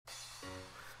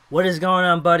What is going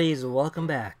on, buddies? Welcome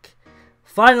back.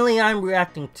 Finally, I'm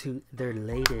reacting to their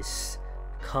latest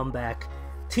comeback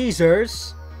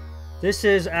teasers. This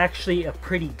is actually a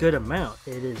pretty good amount.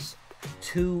 It is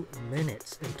 2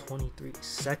 minutes and 23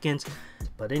 seconds.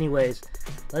 But anyways,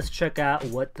 let's check out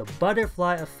what the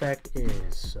butterfly effect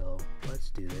is. So let's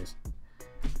do this.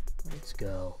 Let's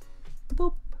go.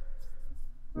 Boop.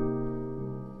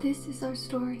 This is our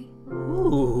story.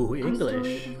 Ooh, Our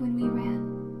English. story of when we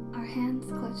ran, our hands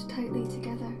clutched tightly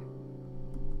together.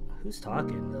 Who's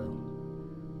talking though?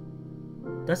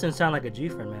 Doesn't sound like a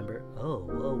GFRIEND member. Oh,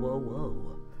 whoa, whoa,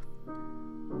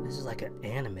 whoa. This is like an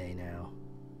anime now.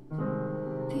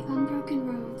 The unbroken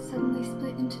road suddenly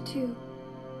split into two,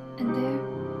 and there,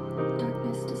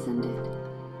 darkness descended.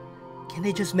 Can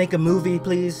they just make a movie,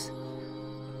 please?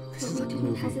 This But is we like a didn't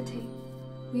movie. hesitate.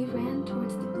 We ran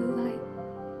towards the blue light.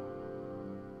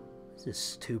 This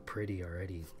is too pretty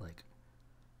already. Like,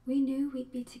 We knew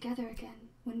we'd be together again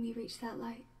when we reached that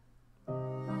light.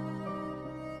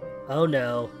 oh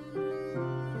no.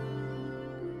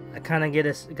 I kind of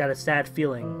got a sad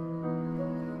feeling.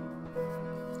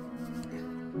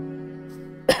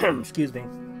 Excuse me.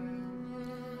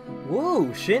 Woo,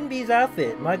 Shinbi's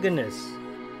outfit. My goodness.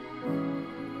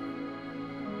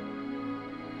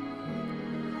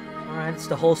 Alright, it's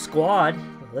the whole squad.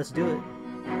 Let's do it.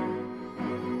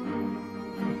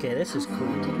 Okay, this is How cool.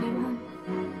 far did we run?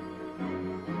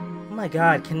 Oh my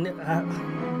god, can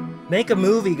make a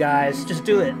movie, guys. Just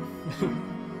do it.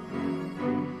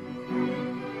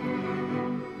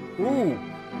 Ooh,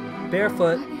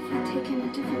 barefoot. What if we'd taken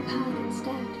a different path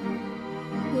instead?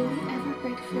 Will we ever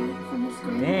break free from this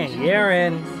grim Dang, shadow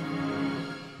Yaren.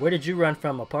 place? Where did you run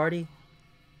from? A party?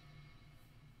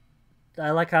 I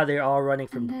like how they're all running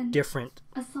from And then different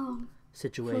A song floating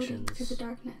situations. through the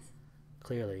darkness.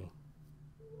 Clearly.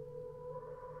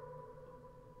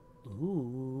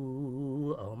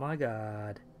 Ooh, oh my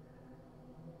god.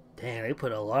 Dang, they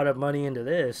put a lot of money into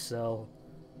this, so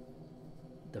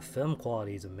the film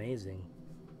quality is amazing.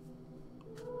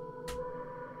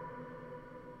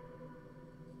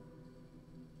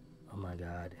 Oh my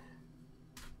god.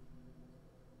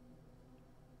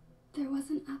 There was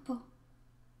an apple.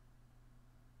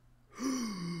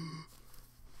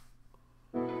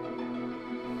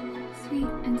 Sweet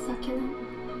and succulent.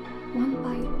 One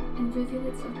bite and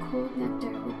rivulets of cold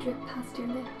nectar would drip past your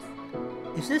lips.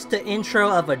 Is this the intro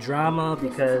of a drama? This is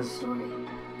Because our story.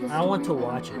 The I want to story of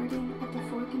watch it. parting at the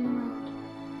fork in the road.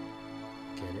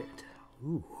 Get it?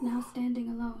 Ooh. Now standing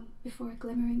alone before a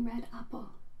glimmering red apple.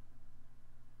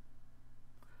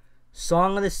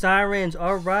 Song of the Sirens.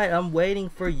 Alright, I'm waiting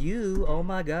for you. Oh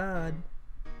my god.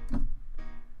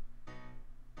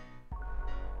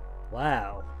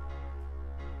 Wow.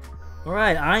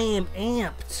 Alright, I am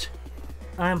amped.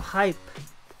 I'm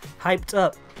hyped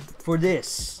up for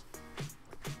this.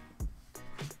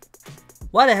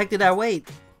 Why the heck did I wait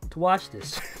to watch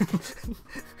this?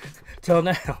 Till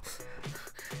now.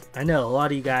 I know a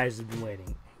lot of you guys have been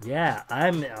waiting. Yeah,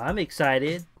 I'm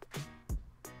excited.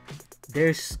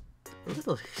 There's a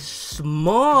little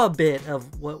small bit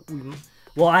of what we...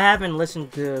 Well, I haven't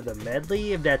listened to the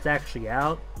medley, if that's actually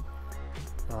out.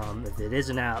 If it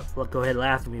isn't out, well, go ahead and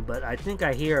laugh at me, but I think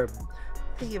I hear...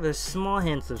 I give a small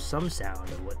hints of some sound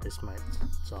of what this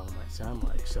song might sound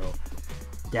like, so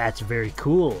that's very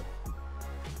cool.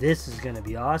 This is gonna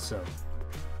be awesome.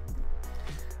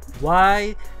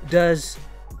 Why does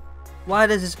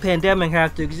this pandemic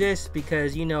have to exist?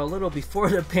 Because, you know, a little before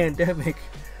the pandemic,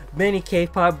 many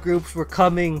K-pop groups were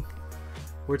touring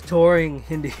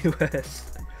in the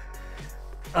US.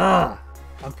 I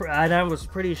was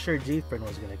pretty sure GFRIEND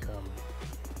was gonna come,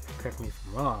 correct me if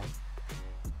I'm wrong,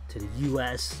 to the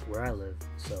US where I live,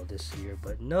 so this year,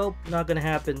 but nope, not gonna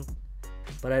happen.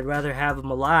 But I'd rather have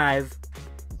them alive,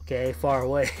 okay, far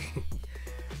away.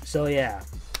 So yeah,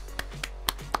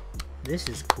 this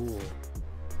is cool.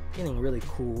 Getting really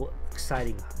cool,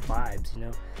 exciting vibes, you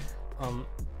know.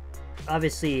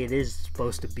 Obviously it is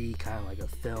supposed to be kind of like a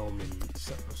film and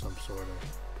some sort of,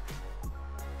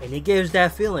 and it gives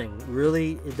that feeling.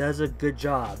 Really, it does a good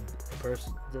job. The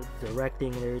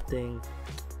directing and everything.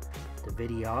 The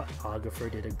videographer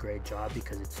did a great job,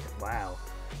 because it's, wow,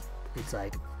 it's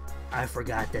like, I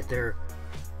forgot that they're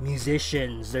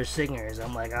musicians, they're singers.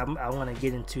 I'm like, I want to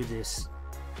get into this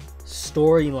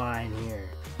storyline here.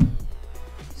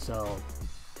 So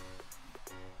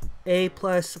A++++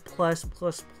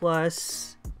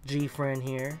 GFRIEND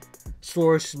here.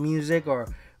 Source music or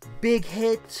big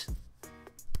hit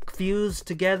fused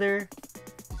together.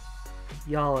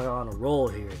 Y'all are on a roll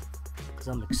here, because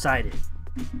I'm excited.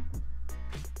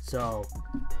 So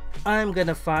I'm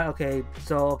gonna find. Okay,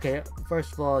 so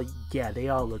first of all, yeah, they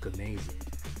all look amazing.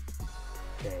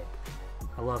 Okay,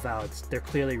 I love how they're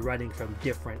clearly running from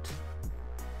different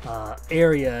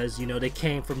areas. You know, they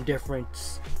came from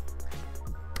different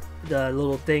the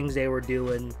little things they were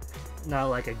doing, not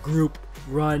like a group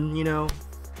run. You know,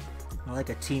 not like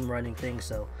a team running thing.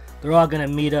 So they're all gonna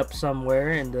meet up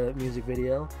somewhere in the music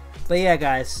video. But yeah,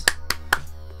 guys.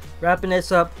 Wrapping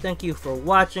this up, thank you for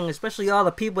watching, especially all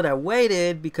the people that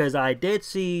waited, because I did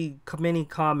see many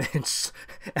comments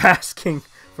asking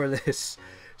for this.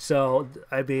 So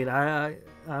I mean,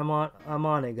 I'm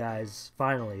on it, guys,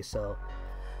 finally. So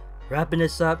wrapping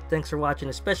this up, thanks for watching,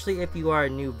 especially if you are a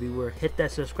new viewer. Hit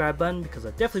that subscribe button because I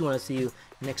definitely want to see you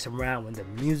next time around when the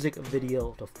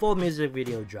full music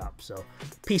video drops. So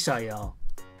peace out, y'all.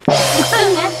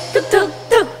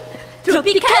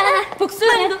 트로피카나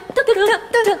복숭아도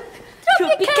뚝뚝뚝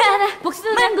트로피카나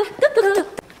복숭아도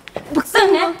뚝뚝뚝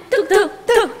복숭아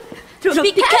뚝뚝뚝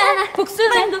트로피카나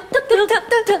복숭아도 뚝뚝뚝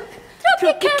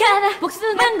트로피카나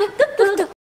복숭아도 뚝뚝뚝